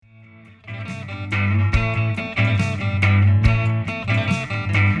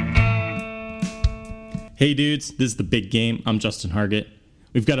Hey dudes, this is The Big Game. I'm Justin Hargett.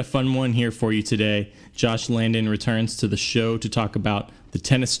 We've got a fun one here for you today. Josh Landon returns to the show to talk about the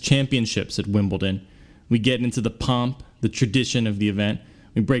tennis championships at Wimbledon. We get into the pomp, the tradition of the event.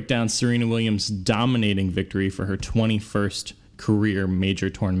 We break down Serena Williams' dominating victory for her 21st career major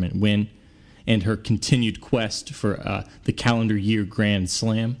tournament win and her continued quest for the calendar year Grand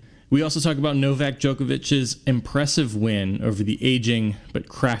Slam. We also talk about Novak Djokovic's impressive win over the aging but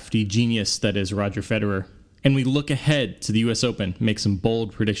crafty genius that is Roger Federer. And we look ahead to the US Open, make some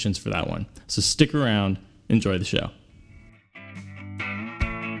bold predictions for that one. So stick around, enjoy the show.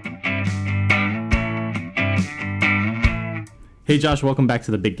 Hey Josh, welcome back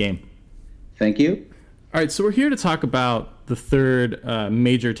to The Big Game. Thank you. All right, so we're here to talk about the third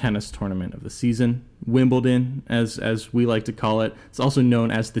major tennis tournament of the season, Wimbledon, as we like to call it. It's also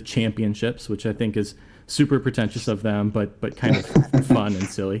known as the Championships, which I think is super pretentious of them, but kind of fun and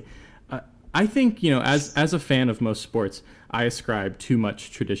silly. I think, as a fan of most sports, I ascribe too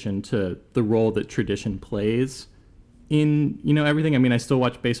much tradition to the role that tradition plays in, everything. I mean, I still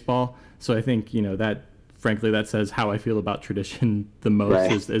watch baseball, so I think, that, frankly, that says how I feel about tradition the most,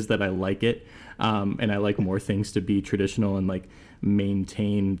 right. is that I like it. And I like more things to be traditional and like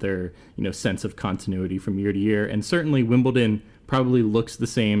maintain their, sense of continuity from year to year. And certainly Wimbledon probably looks the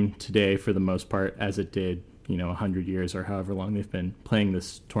same today for the most part as it did, 100 years or however long they've been playing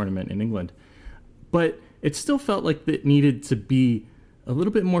this tournament in England. But it still felt like it needed to be a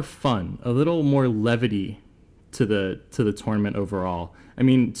little bit more fun, a little more levity to the tournament overall. I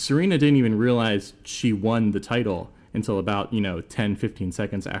mean, Serena didn't even realize she won the title until about, 10, 15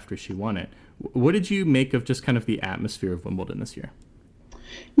 seconds after she won it. What did you make of just kind of the atmosphere of Wimbledon this year?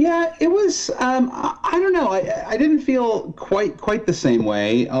 Yeah, it was, I don't know. I didn't feel quite the same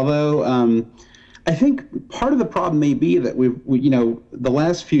way, although I think part of the problem may be that we the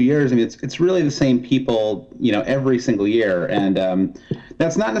last few years, I mean, it's really the same people, every single year. And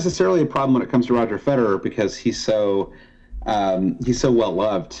that's not necessarily a problem when it comes to Roger Federer because he's so well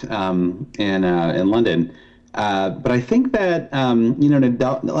loved in London. But I think that,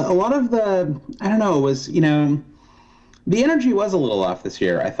 Nadal, a lot of the energy was a little off this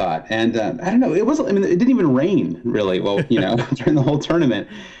year, I thought. And I don't know, it didn't even rain really well, during the whole tournament.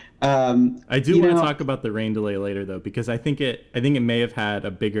 I do want to talk about the rain delay later, though, because I think it may have had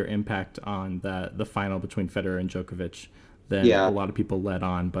a bigger impact on the final between Federer and Djokovic than a lot of people let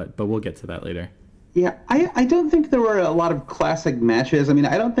on. But we'll get to that later. Yeah, I don't think there were a lot of classic matches. I mean,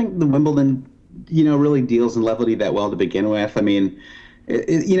 I don't think the Wimbledon really deals in levity that well to begin with. I mean,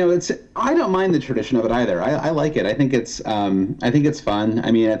 I don't mind the tradition of it either. I like it. I think it's fun.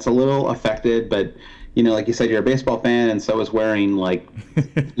 I mean, it's a little affected, but like you said, you're a baseball fan, and so is wearing like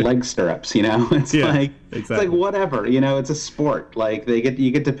leg stirrups. It's exactly. It's like whatever. It's a sport. Like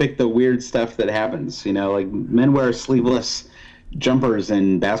you get to pick the weird stuff that happens. Like men wear sleeveless jumpers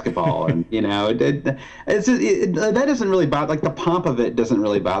in basketball, and that doesn't really bother. Like the pomp of it doesn't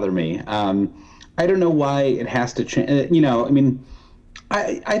really bother me. I don't know why it has to change. I mean,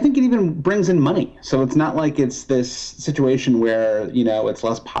 I think it even brings in money, so it's not like it's this situation where it's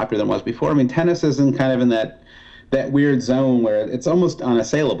less popular than it was before. I mean, tennis is kind of in that weird zone where it's almost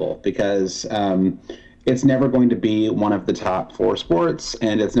unassailable because it's never going to be one of the top four sports,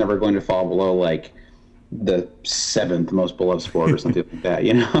 and it's never going to fall below like the seventh most beloved sport or something like that,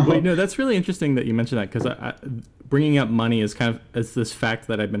 Wait, no, that's really interesting that you mentioned that because bringing up money is kind of is this fact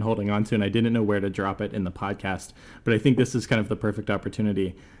that I've been holding on to, and I didn't know where to drop it in the podcast, but I think this is kind of the perfect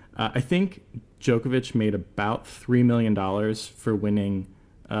opportunity. I think Djokovic made about $3 million for winning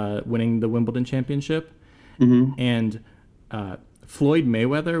the Wimbledon championship, and Floyd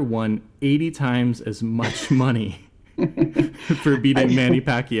Mayweather won 80 times as much money for beating Manny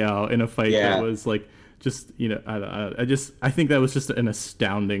Pacquiao in a fight that was like. I think that was just an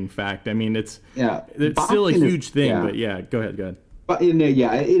astounding fact. I mean, it's still a huge thing, but go ahead. But it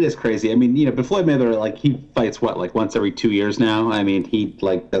is crazy. I mean, but Floyd Mayweather, like he fights like once every 2 years now. I mean, he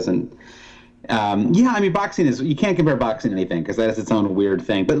like doesn't. I mean, boxing you can't compare boxing to anything because that is its own weird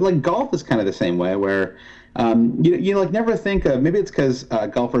thing. But like golf is kind of the same way, where you like never think of, maybe it's because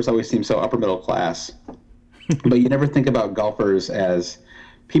golfers always seem so upper middle class, but you never think about golfers as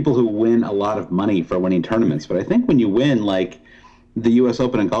people who win a lot of money for winning tournaments. But I think when you win like the US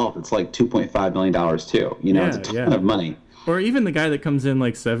Open in golf, it's like $2.5 million too. It's a ton of money. Or even the guy that comes in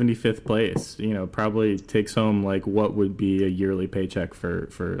like 75th place, probably takes home like what would be a yearly paycheck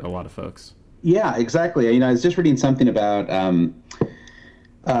for a lot of folks. Yeah, exactly. I was just reading something about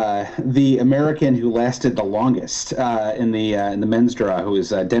the American who lasted the longest in the men's draw, who was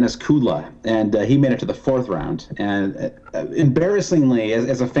Dennis Kudla, and he made it to the fourth round. And embarrassingly,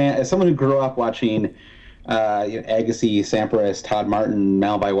 as a fan, as someone who grew up watching Agassi, Sampras, Todd Martin,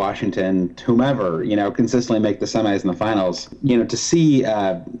 Malachi Washington, whomever, consistently make the semis and the finals. To see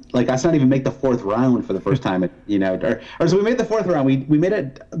like us not even make the fourth round for the first time, or so we made the fourth round. We made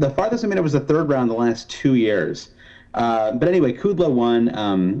it. The farthest we made it was the third round the last 2 years. But anyway, Kudla won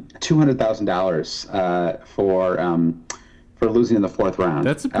 $200,000 for losing in the fourth round.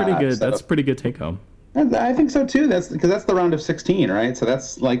 That's a pretty good. That's a pretty good take home. I think so too. That's because that's the round of 16, right? So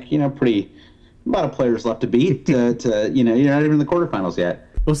that's like pretty. A lot of players left to beat. You're not even in the quarterfinals yet.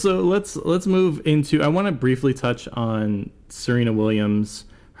 Well, so let's move into. I want to briefly touch on Serena Williams.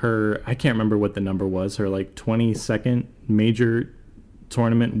 I can't remember what the number was. Her 22nd major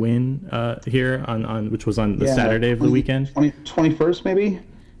tournament win here on which was on the Saturday of the weekend. 21st maybe.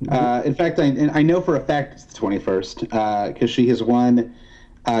 In fact, I know for a fact it's the 21st because she has won.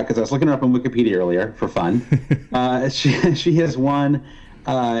 Because I was looking her up on Wikipedia earlier for fun. She has won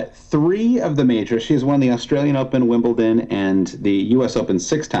 3 of the majors. She has won the Australian Open, Wimbledon, and the U.S. Open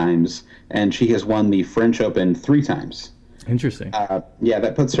 6 times, and she has won the French Open 3 times. Interesting.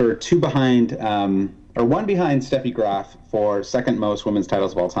 That puts her 1 behind Steffi Graf for second most women's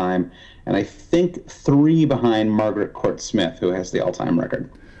titles of all time, and I think 3 behind Margaret Court Smith, who has the all-time record.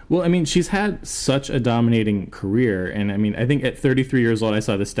 Well, I mean, she's had such a dominating career, and I mean, I think at 33 years old, I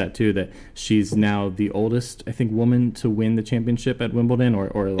saw this stat too that she's now the oldest, I think, woman to win the championship at Wimbledon,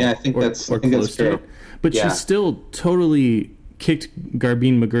 I think that's true. But she still totally kicked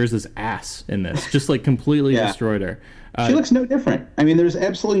Garbine Muguruza's ass in this, just completely destroyed her. She looks no different. I mean, there's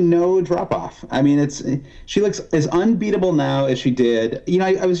absolutely no drop off. I mean, she looks as unbeatable now as she did.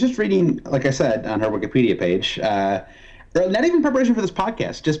 I was just reading, like I said, on her Wikipedia page. Not even preparation for this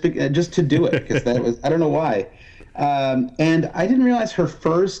podcast, just to do it, because that was, I don't know why. And I didn't realize her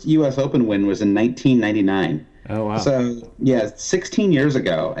first U.S. Open win was in 1999. Oh, wow. So, 16 years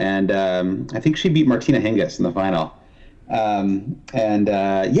ago. And I think she beat Martina Hingis in the final.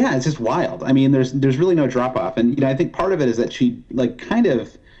 It's just wild. I mean, there's really no drop-off. And, I think part of it is that she, kind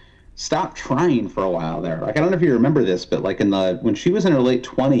of stopped trying for a while there. I don't know if you remember this, but, when she was in her late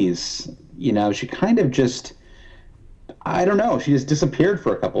 20s, she kind of just... I don't know. She just disappeared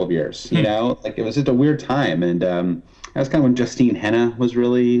for a couple of years. It was just a weird time, and that was kind of when Justine Henna was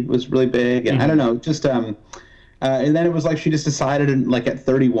really big. And I don't know, just and then it was she just decided at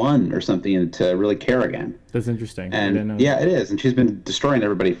 31 or something to really care again. That's interesting. And it is. And she's been destroying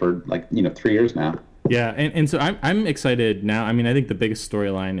everybody for 3 years now. Yeah, and so I'm excited now. I mean, I think the biggest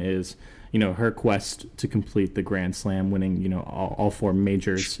storyline is her quest to complete the Grand Slam, winning all 4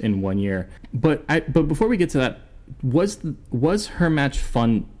 majors in 1 year. But before we get to that. Was her match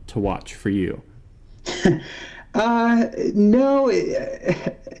fun to watch for you? No,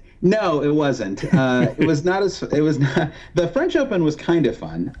 it wasn't. It was not. The French Open was kind of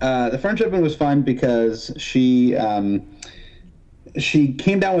fun. The French Open was fun because she came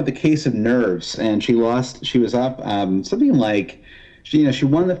down with a case of nerves and she lost. She was up something like she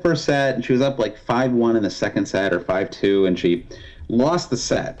won the first set and she was up 5-1 in the second set or 5-2 and she lost the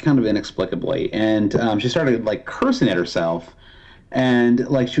set kind of inexplicably, and she started cursing at herself, and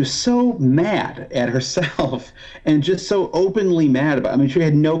she was so mad at herself and just so openly mad about. I mean, she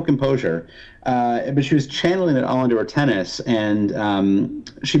had no composure, but she was channeling it all into her tennis,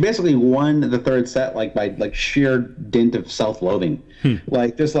 and she basically won the third set by sheer dint of self-loathing.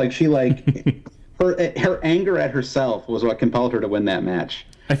 Her anger at herself was what compelled her to win that match.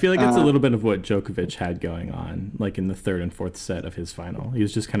 I feel like it's a little bit of what Djokovic had going on, in the third and fourth set of his final. He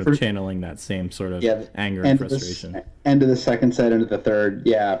was just kind of channeling that same sort of anger and frustration. End of the second set, into the third,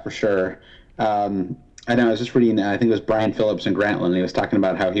 for sure. I know, I was just reading, I think it was Brian Phillips in Grantland, and he was talking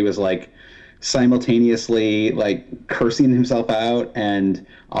about how he was simultaneously cursing himself out and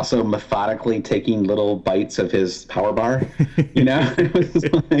also methodically taking little bites of his power bar. It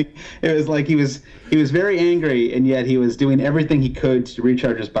was he was very angry, and yet he was doing everything he could to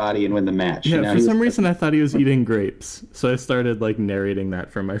recharge his body and win the match. For some reason I thought he was eating grapes, so I started narrating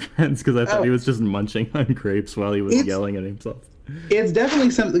that for my friends because I thought he was just munching on grapes while he was yelling at himself. It's definitely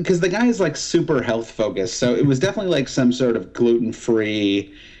something, because the guy is super health focused, so it was definitely some sort of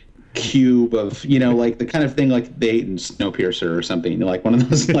gluten-free cube of the kind of thing they ate in Snowpiercer or something, one of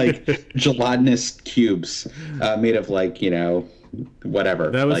those gelatinous cubes made of whatever.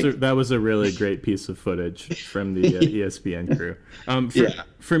 That was a really great piece of footage from the ESPN crew.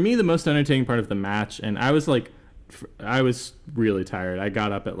 For me, the most entertaining part of the match, and I was really tired. I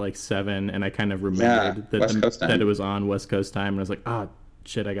got up at 7, and I kind of remembered that it was on West Coast time, and I was like,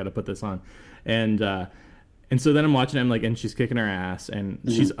 shit, I got to put this on, and so then I'm watching him and she's kicking her ass, and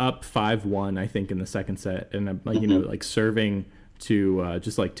she's up 5-1, I think, in the second set, and I'm serving to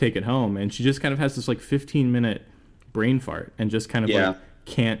just like take it home, and she just kind of has this like 15-minute brain fart and just kind of like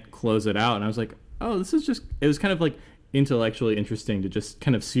can't close it out. And I was like, oh, this is just, it was kind of like intellectually interesting to just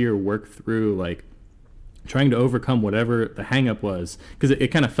kind of see her work through like trying to overcome whatever the hang up was, because it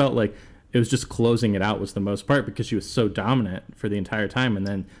kind of felt like it was just closing it out was the most part, because she was so dominant for the entire time, and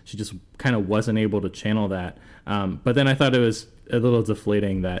then she just kind of wasn't able to channel that. But then I thought it was a little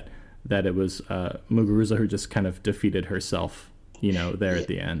deflating that it was Muguruza who just kind of defeated herself, there at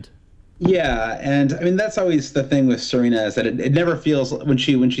the end. Yeah, and I mean that's always the thing with Serena, is that it never feels, when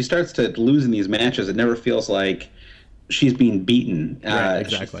she starts to lose in these matches, it never feels like she's being beaten. Right,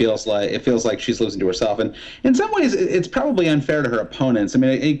 exactly. It feels like she's losing to herself, and in some ways it's probably unfair to her opponents. I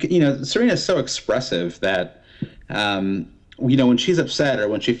mean, Serena is so expressive that when she's upset or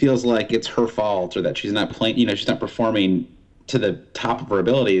when she feels like it's her fault or that she's not playing, she's not performing to the top of her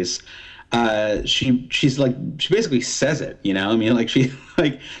abilities, she basically says it, I mean, like she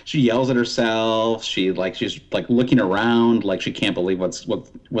yells at herself, she's looking around like she can't believe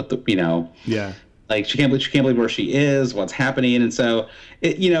what the yeah, like she can't believe where she is, what's happening. And so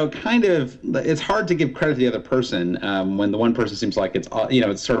it's hard to give credit to the other person when the one person seems like it's all,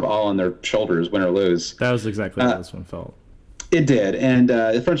 it's sort of all on their shoulders, win or lose. That was exactly how this one felt. It did, and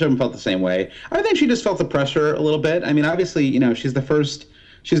the French Open felt the same way. I think she just felt the pressure a little bit. I mean, obviously,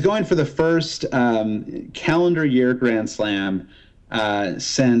 she's going for the first calendar year Grand Slam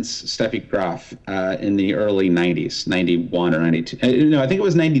since Steffi Graf in the early 90s, 91 or 92. No, I think it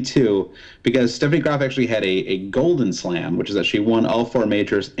was 92, because Steffi Graf actually had a golden slam, which is that she won all 4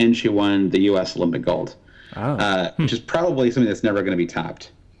 majors and she won the U.S. Olympic gold, which is probably something that's never going to be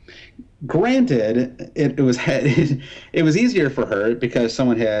topped. Granted, it was easier for her because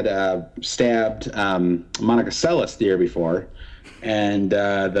someone had stabbed Monica Seles the year before, and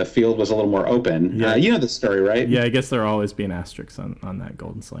the field was a little more open. Yeah. You know the story, right? Yeah, I guess there'll always be an asterisk on that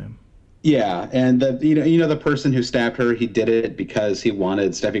golden slam. Yeah, and the person who stabbed her, he did it because he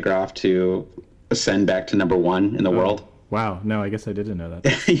wanted Steffi Graf to ascend back to number 1 in the world. Wow, no, I guess I didn't know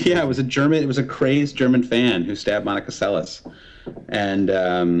that. Yeah, it was a crazed German fan who stabbed Monica Seles, and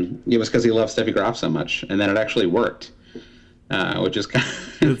it was because he loved Steffi Graf so much, and then it actually worked, which is kind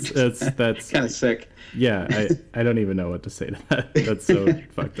of that's kind of sick. Yeah, I don't even know what to say to that. That's so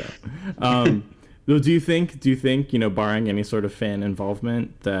fucked up. Do you think, barring any sort of fan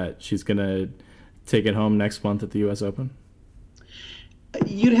involvement, that she's gonna take it home next month at the U.S. Open?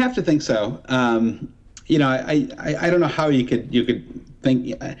 You'd have to think so. I don't know how you could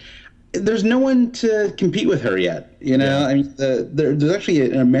think. There's no one to compete with her yet. Yeah. I mean, there's actually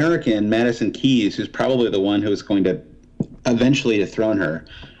an American, Madison Keys, who's probably the one who's going to eventually dethrone her.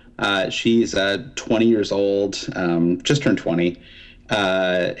 She's 20 years old, just turned 20,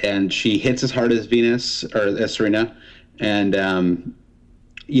 and she hits as hard as Venus or as Serena, and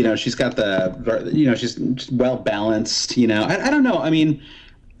she's got she's well balanced. I don't know. I mean,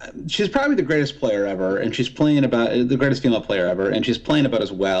 she's probably the greatest player ever, and she's playing about the greatest female player ever, and she's playing about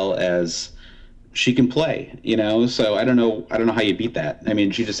as well as she can play. So I don't know how you beat that. I mean,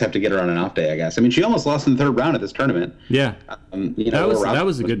 you just have to get her on an off day, I guess. I mean, she almost lost in the 3rd round of this tournament. Yeah, that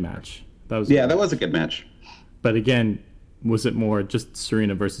was a good match. That was a good match. But again, was it more just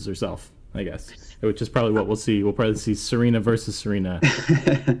Serena versus herself? I guess, which is probably what we'll see. We'll probably see Serena versus Serena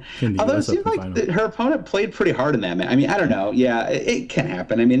in the Although US it seemed Open like final. her opponent played pretty hard in that match. I mean, I don't know. Yeah, it can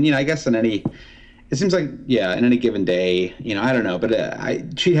happen. I mean, I guess it seems like, in any given day, I don't know, but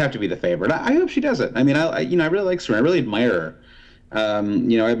she'd have to be the favorite. I hope she does it. I mean, I really like Serena. I really admire her. I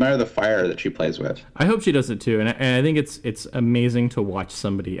admire the fire that she plays with. I hope she does it too, and I think it's amazing to watch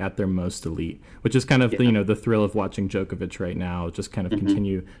somebody at their most elite, which is kind of the thrill of watching Djokovic right now, just kind of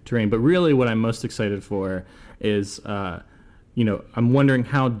continue to reign. But really, what I'm most excited for is, I'm wondering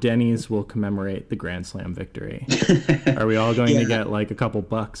how Denny's will commemorate the Grand Slam victory. Are we all going to get like a couple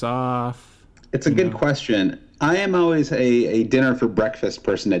bucks off? It's a good question. I am always a dinner for breakfast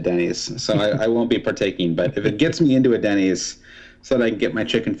person at Denny's, so I won't be partaking. But if it gets me into a Denny's so that I can get my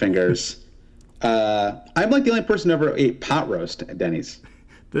chicken fingers, I'm like the only person who ever ate pot roast at Denny's.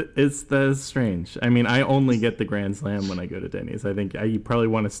 That's strange. I mean, I only get the Grand Slam when I go to Denny's. I think you probably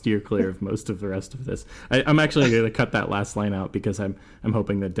want to steer clear of most of the rest of this. I'm actually going to cut that last line out because I'm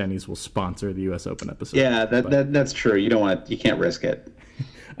hoping that Denny's will sponsor the U.S. Open episode. Yeah, that's true. You can't risk it.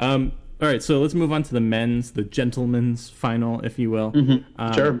 All right, so let's move on to the gentleman's final, if you will.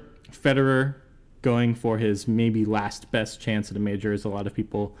 Sure. Federer going for his maybe last best chance at a major, as a lot of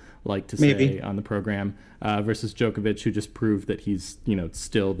people like to say on the program, versus Djokovic, who just proved that he's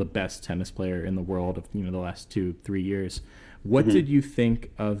still the best tennis player in the world of the last 2-3 years. What did you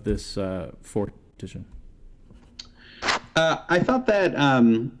think of this fourth competition? I thought that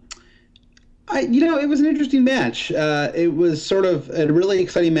it was an interesting match. It was sort of a really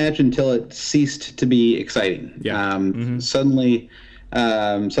exciting match until it ceased to be exciting. Yeah. Suddenly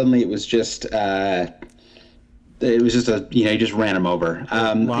it was just he just ran him over.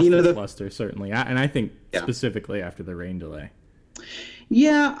 Lost its luster, certainly, and I think specifically after the rain delay.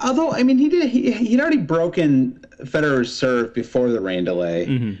 Yeah, although I mean he'd already broken Federer's serve before the rain delay,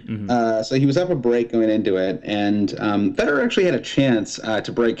 so he was up a break going into it, and Federer actually had a chance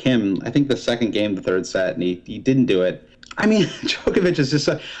to break him. I think the second game, the third set, and he didn't do it. I mean, Djokovic is just.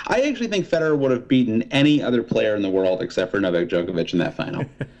 I actually think Federer would have beaten any other player in the world except for Novak Djokovic in that final.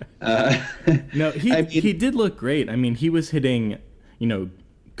 No, he did look great. I mean, he was hitting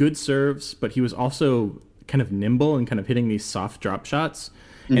good serves, but he was also kind of nimble and kind of hitting these soft drop shots.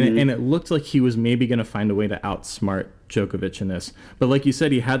 And it looked like he was maybe going to find a way to outsmart Djokovic in this. But like you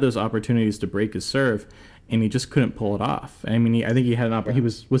said, he had those opportunities to break his serve, and he just couldn't pull it off. I mean, I think he had an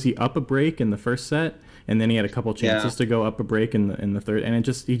opportunity. Was he up a break in the first set? And then he had a couple chances to go up a break in the third. And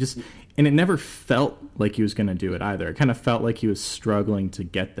it never felt like he was going to do it either. It kind of felt like he was struggling to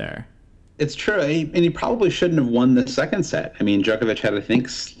get there. It's true, and he probably shouldn't have won the second set. I mean, Djokovic had, I think,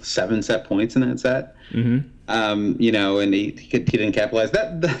 7 set points in that set. And he didn't capitalize.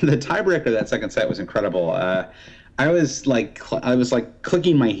 The tiebreaker of that second set was incredible. I was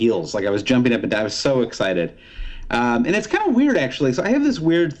clicking my heels, like I was jumping up and down. I was so excited, and it's kind of weird actually. So I have this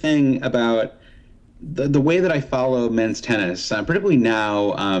weird thing about the way that I follow men's tennis, particularly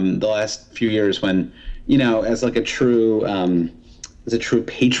now, the last few years when as like a true. As a true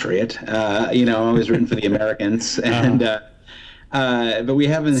patriot, I'm always rooting for the Americans, and but we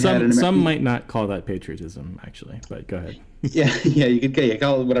haven't had an some might not call that patriotism, actually. But go ahead. Yeah, you could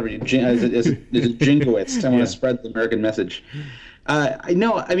call it whatever. As a jingoist, I want to spread the American message. I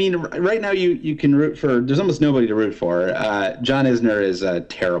mean, right now you can root for. There's almost nobody to root for. John Isner is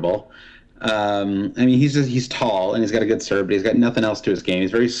terrible. I mean, he's tall and he's got a good serve, but he's got nothing else to his game.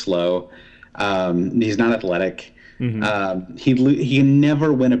 He's very slow. He's not athletic. He can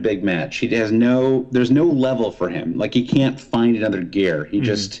never win a big match. There's no level for him. Like he can't find another gear. He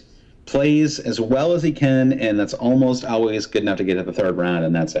just plays as well as he can, and that's almost always good enough to get to the third round,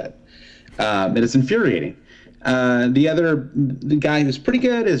 and that's it. And it's infuriating. The guy who's pretty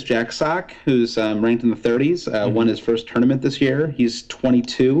good is Jack Sock, who's ranked in the 30s, won his first tournament this year. He's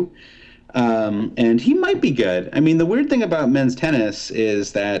 22, and he might be good. I mean, the weird thing about men's tennis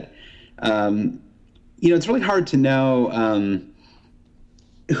is that it's really hard to know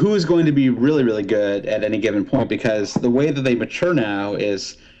who is going to be really, really good at any given point, because the way that they mature now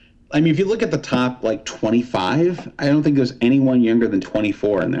is, I mean, if you look at the top, 25, I don't think there's anyone younger than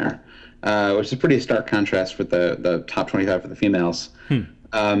 24 in there, which is a pretty stark contrast with the top 25 for the females.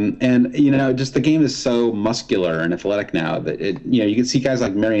 And, just the game is so muscular and athletic now that you can see guys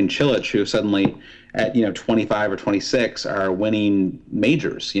like Marian Cilic who suddenly at, 25 or 26 are winning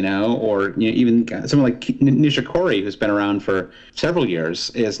majors, or even someone like Nishikori, who's been around for several years,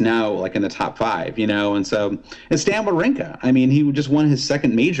 is now in the top 5, and so it's Stan Wawrinka. I mean, he just won his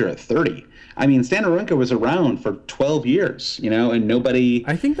second major at 30. I mean, Stan Wawrinka was around for 12 years, and nobody.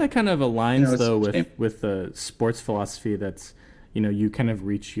 I think that kind of aligns though with the sports philosophy that's, you kind of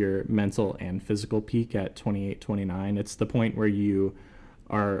reach your mental and physical peak at 28, 29. It's the point where you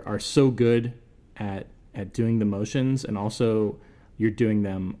are so good at doing the motions, and also you're doing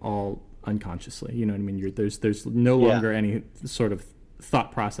them all unconsciously. You know what I mean? There's no longer any sort of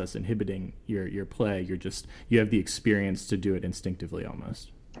thought process inhibiting your play. You have the experience to do it instinctively almost.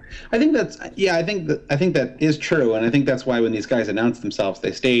 I think that is true, and I think that's why when these guys announce themselves,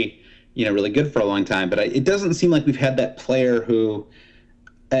 they stay really good for a long time. But it doesn't seem like we've had that player who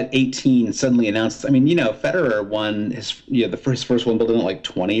at 18 suddenly announced. I mean, Federer won his first Wimbledon at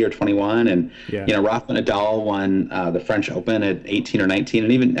 20 or 21, and Rafa Nadal won the French Open at 18 or 19,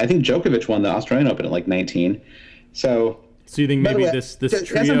 and even I think Djokovic won the Australian Open at 19. So you think maybe this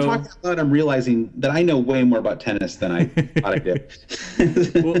trio? As I'm talking about, I'm realizing that I know way more about tennis than I thought I did.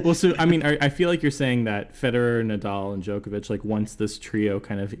 well, so I mean, I feel like you're saying that Federer, Nadal, and Djokovic, once this trio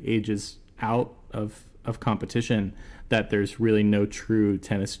kind of ages out of competition, that there's really no true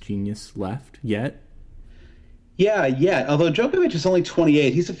tennis genius left yet. Yeah. Although Djokovic is only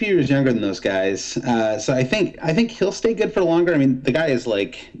 28, he's a few years younger than those guys. So I think he'll stay good for longer. I mean, the guy is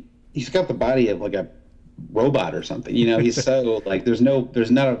he's got the body of a robot or something. He's so there's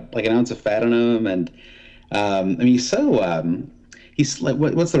not an ounce of fat on him, and I mean he's so he's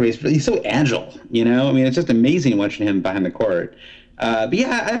what's the race? He's so agile. I mean it's just amazing watching him behind the court. But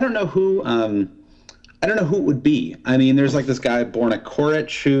yeah, I don't know who. I don't know who it would be. I mean, there's like this guy Borna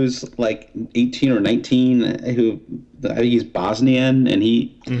Koric who's like 18 or 19, who I think he's Bosnian, and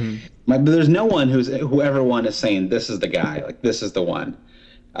but there's no one whoever one is saying this is the guy, like this is the one.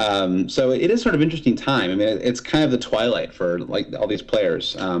 So it is sort of interesting time. I mean, it's kind of the twilight for like all these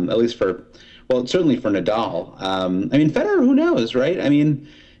players, at least certainly for Nadal. I mean, Federer, who knows, right? I mean,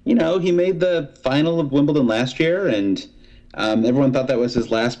 he made the final of Wimbledon last year, and everyone thought that was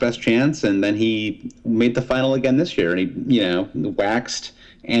his last best chance, and then he made the final again this year, and he, waxed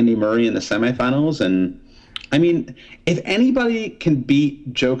Andy Murray in the semifinals. And I mean, if anybody can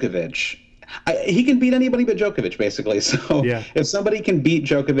beat Djokovic, he can beat anybody but Djokovic, basically. So if somebody can beat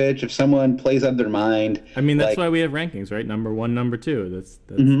Djokovic, if someone plays out of their mind, I mean, that's why we have rankings, right? Number 1, number 2. That's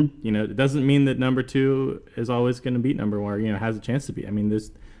it doesn't mean that number 2 is always going to beat number 1, or has a chance to beat. I mean,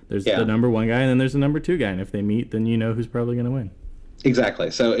 there's the number 1 guy, and then there's the number 2 guy, and if they meet, then who's probably going to win.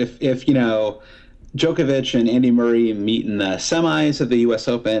 Exactly. So if Djokovic and Andy Murray meet in the semis of the U.S.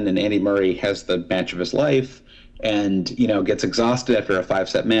 Open, and Andy Murray has the match of his life, and gets exhausted after a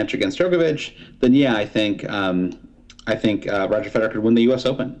 5-set match against Djokovic, then I think Roger Federer could win the U.S.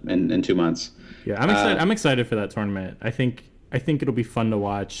 Open in 2 months. Yeah, I'm excited. I'm excited for that tournament. I think it'll be fun to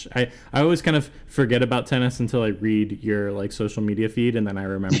watch. I always kind of forget about tennis until I read your like social media feed, and then I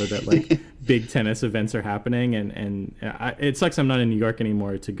remember that like big tennis events are happening, and it sucks I'm not in New York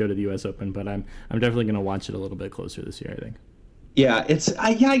anymore to go to the U.S. Open, but I'm definitely going to watch it a little bit closer this year, I think. Yeah,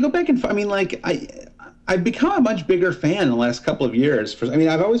 I go back and I mean, like I've become a much bigger fan in the last couple of years.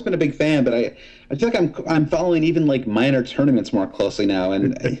 I've always been a big fan, but I feel like I'm following even like minor tournaments more closely now,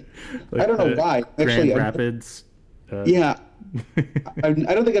 and I don't know why. Actually, Grand Rapids. I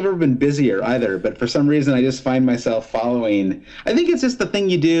don't think I've ever been busier either, but for some reason I just find myself following. I think it's just the thing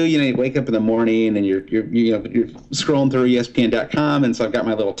you do. You wake up in the morning and you're scrolling through ESPN.com, and so I've got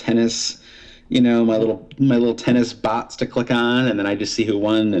my little tennis. My little tennis bots to click on, and then I just see who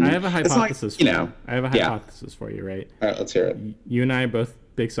won. And I have a hypothesis. I have a hypothesis for you, right? All right, let's hear it. You and I are both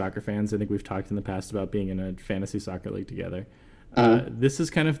big soccer fans. I think we've talked in the past about being in a fantasy soccer league together. This is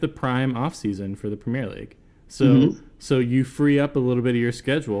kind of the prime off season for the Premier League. So you free up a little bit of your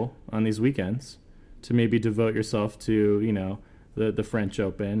schedule on these weekends to maybe devote yourself to the French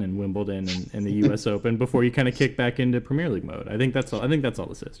Open and Wimbledon and the U.S. Open before you kind of kick back into Premier League mode. I think that's all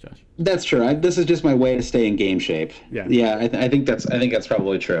this is, Josh. That's true. This is just my way to stay in game shape. Yeah. I think that's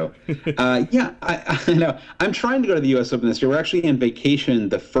probably true. I know. I'm trying to go to the U.S. Open this year. We're actually in vacation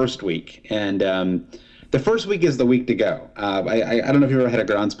the first week, and the first week is the week to go. I don't know if you've ever had a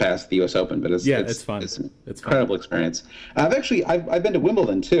grounds pass at the U.S. Open, but it's fun. It's an incredible experience. I've been to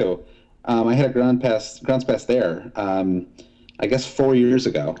Wimbledon too. I had a grounds pass there. I guess 4 years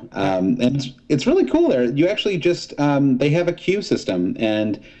ago. And it's really cool there. You actually just, they have a queue system,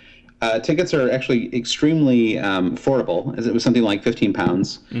 and tickets are actually extremely affordable, as it was something like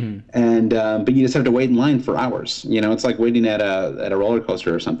 £15. And, but you just have to wait in line for hours. It's like waiting at a roller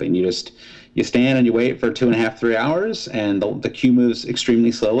coaster or something. You stand and you wait for 2.5, 3 hours, and the queue moves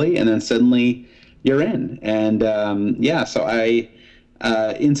extremely slowly, and then suddenly you're in. And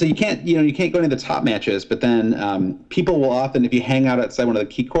so you can't go into the top matches, but then people will often, if you hang out outside one of the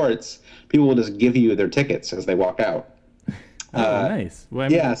key courts, people will just give you their tickets as they walk out. Nice. Well, I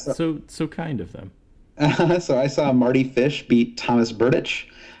mean, so kind of them. So I saw Marty Fish beat Thomas Berdych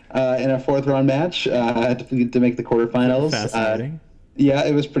in a 4th round match to make the quarterfinals. Fascinating.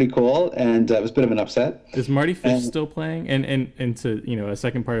 It was pretty cool, and it was a bit of an upset. Is Marty Fish still playing? And to a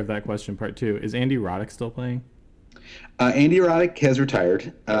second part of that question, part 2, is Andy Roddick still playing? Andy Roddick has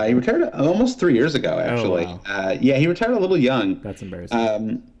retired. He retired almost 3 years ago, actually. Oh, wow. He retired a little young. That's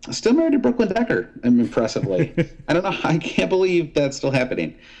embarrassing. Still married to Brooklyn Decker, impressively. I don't know. I can't believe that's still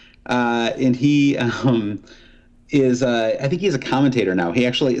happening. And he is, I think he's a commentator now.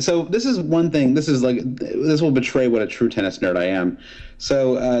 So this is one thing. This will betray what a true tennis nerd I am.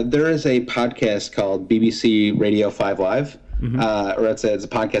 So there is a podcast called BBC Radio 5 Live. Or it's a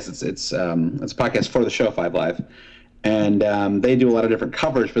podcast. It's a podcast for the show 5 Live, and they do a lot of different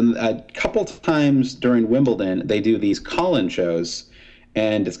coverage. But a couple times during Wimbledon, they do these call-in shows,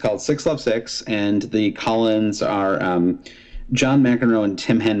 and it's called 6 Love 6, and the call-ins are John McEnroe and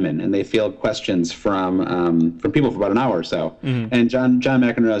Tim Henman, and they field questions from people for about an hour or so. And John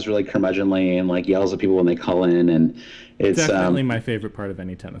McEnroe is really curmudgeonly and like yells at people when they call in, and it's definitely my favorite part of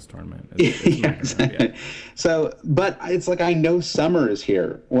any tennis tournament. Exactly. So, but it's like I know summer is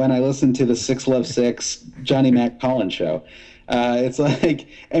here when I listen to the 6 Love 6 Johnny Mac Collins show. It's like,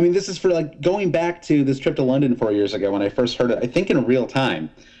 I mean, this is for like going back to this trip to London 4 years ago when I first heard it, I think in real time.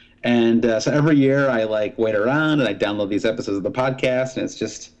 And so every year I like wait around and I download these episodes of the podcast, and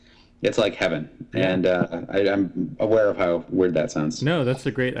It's like heaven, and I'm aware of how weird that sounds. No, I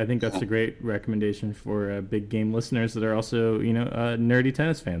think that's a great recommendation for big game listeners that are also, nerdy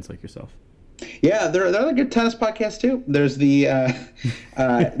tennis fans like yourself. Yeah, there are other good tennis podcasts too. There's the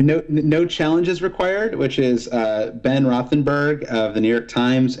No Challenges Required, which is Ben Rothenberg of the New York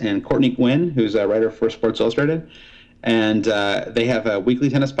Times and Courtney Gwynn, who's a writer for Sports Illustrated, and they have a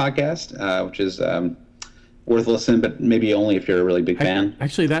weekly tennis podcast, which is worth listening, but maybe only if you're a really big fan.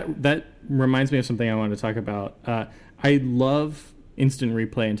 Actually, that reminds me of something I wanted to talk about. I love instant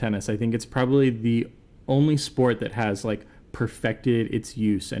replay in tennis. I think it's probably the only sport that has like perfected its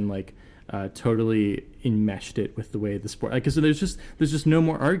use and like totally enmeshed it with the way the sport. Like, so there's just no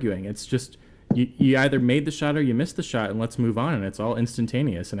more arguing. It's just you either made the shot or you missed the shot, and let's move on. And it's all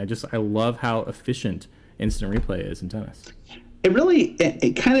instantaneous. And I love how efficient instant replay is in tennis.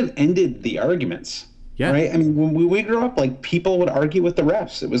 It kind of ended the arguments. Yeah. Right. I mean, when we grew up, like people would argue with the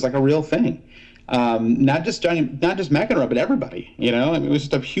refs. It was like a real thing. Not just McEnroe, but everybody. I mean, it was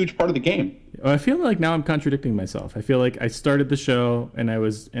just a huge part of the game. I feel like now I'm contradicting myself. I feel like I started the show and I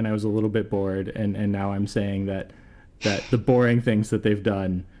was a little bit bored, and now I'm saying that the boring things that they've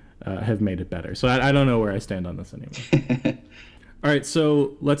done have made it better. So I don't know where I stand on this anymore. All right,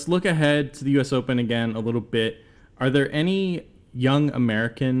 so let's look ahead to the U.S. Open again a little bit. Are there any young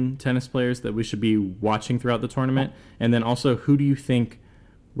American tennis players that we should be watching throughout the tournament? And then also, who do you think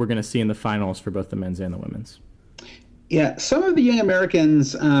we're going to see in the finals for both the men's and the women's? Yeah, some of the young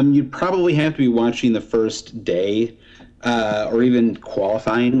Americans, you'd probably have to be watching the first day or even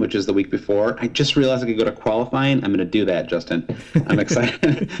qualifying, which is the week before. I just realized I could go to qualifying. I'm going to do that, Justin. I'm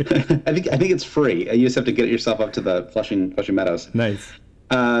excited. I think it's free. You just have to get yourself up to the Flushing Meadows. Nice.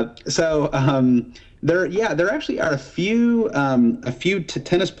 There actually are a few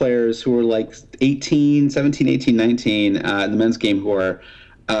tennis players who are like 17, 18, 19 in the men's game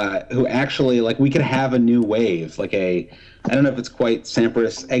who actually, like, we could have a new wave, like I don't know if it's quite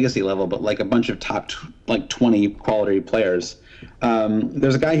Sampras Agassi level, but like a bunch of top 20 quality players.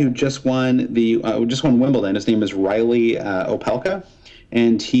 There's a guy who just won Wimbledon. His name is Riley Opelka,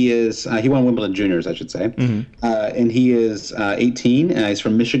 and he won Wimbledon juniors, I should say. Mm-hmm. And he is 18, and he's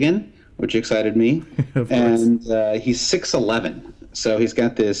from Michigan, which excited me. And he's 6'11", so he's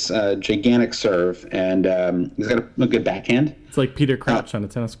got this gigantic serve, and he's got a good backhand. It's like Peter Crouch on a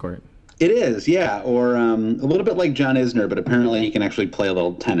tennis court. It is, yeah, or a little bit like John Isner, but apparently he can actually play a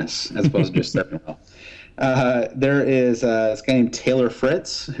little tennis as opposed to just serving well. There is this guy named Taylor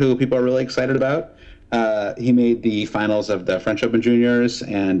Fritz, who people are really excited about. He made the finals of the French Open Juniors,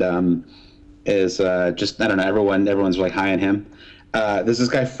 and is just, I don't know, everyone's really high on him. There's this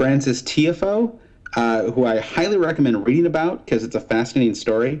guy, Francis Tiafoe, who I highly recommend reading about because it's a fascinating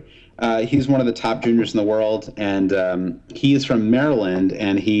story. He's one of the top juniors in the world, and he is from Maryland,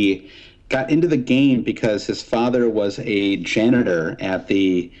 and he got into the game because his father was a janitor at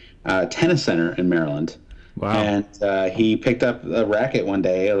the tennis center in Maryland. Wow. And he picked up a racket one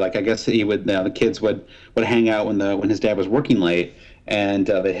day. Like, I guess he would, the kids would hang out when his dad was working late, and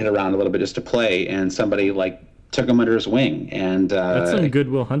they hit around a little bit just to play, and somebody took him under his wing, and that's some Good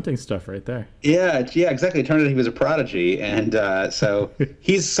Will Hunting stuff right there. Yeah, exactly. It turned out he was a prodigy, and so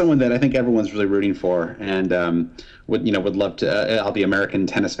he's someone that I think everyone's really rooting for, and would love to. All the American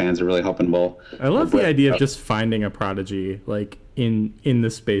tennis fans are really hoping will. I love the idea of just finding a prodigy, like in the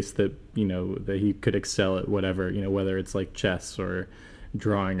space that that he could excel at whatever, whether it's like chess or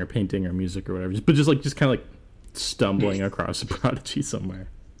drawing or painting or music or whatever, but just kind of like stumbling across a prodigy somewhere.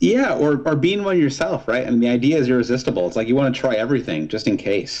 Yeah, or being one yourself, right? I mean, the idea is irresistible. It's like you want to try everything just in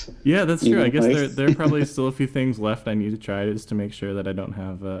case. Yeah, that's true. I guess there are probably still a few things left I need to try just to make sure that I don't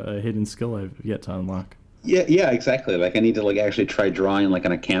have a hidden skill I've yet to unlock. Yeah, exactly. Like I need to actually try drawing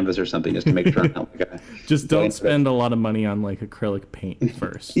on a canvas or something just to make sure I'm not just don't spend a lot of money on acrylic paint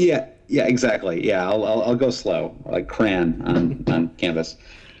first. Yeah, exactly. Yeah, I'll go slow, like crayon on canvas.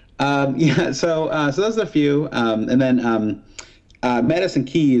 So those are a few, and then. Madison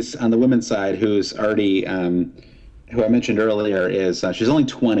Keys on the women's side, who's already, who I mentioned earlier, is she's only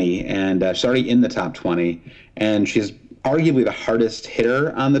 20, and she's already in the top 20, and she's arguably the hardest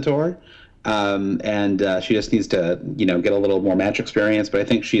hitter on the tour, and she just needs to, get a little more match experience, but I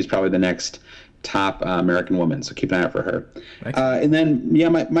think she's probably the next top American woman, so keep an eye out for her. And then,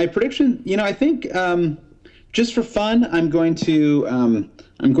 my prediction, I think just for fun, I'm going to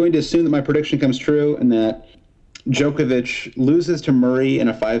assume that my prediction comes true, and that Djokovic loses to Murray in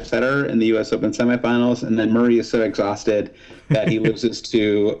a 5-setter in the U.S. Open semifinals, and then Murray is so exhausted that he loses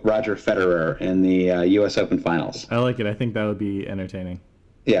to Roger Federer in the U.S. Open finals. I like it. I think that would be entertaining.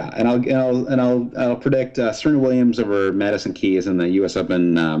 Yeah, and I'll predict Serena Williams over Madison Keys in the U.S.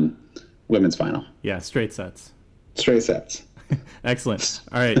 Open women's final. Yeah, straight sets. Straight sets. Excellent.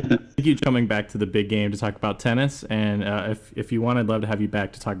 All right. Thank you coming back to the big game to talk about tennis. And if you want, I'd love to have you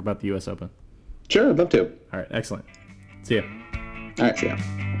back to talk about the U.S. Open. Sure, I'd love to. All right. Excellent. See ya. All right. See ya.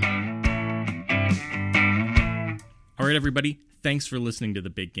 All right, everybody. Thanks for listening to the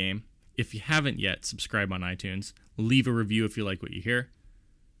big game. If you haven't yet, subscribe on iTunes. Leave a review if you like what you hear.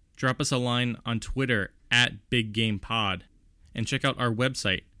 Drop us a line on Twitter @BigGamePod. And check out our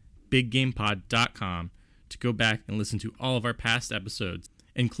website, BigGamePod.com, to go back and listen to all of our past episodes,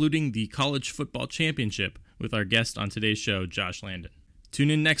 including the College Football Championship with our guest on today's show, Josh Landon. Tune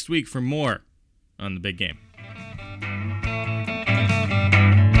in next week for more on the big game.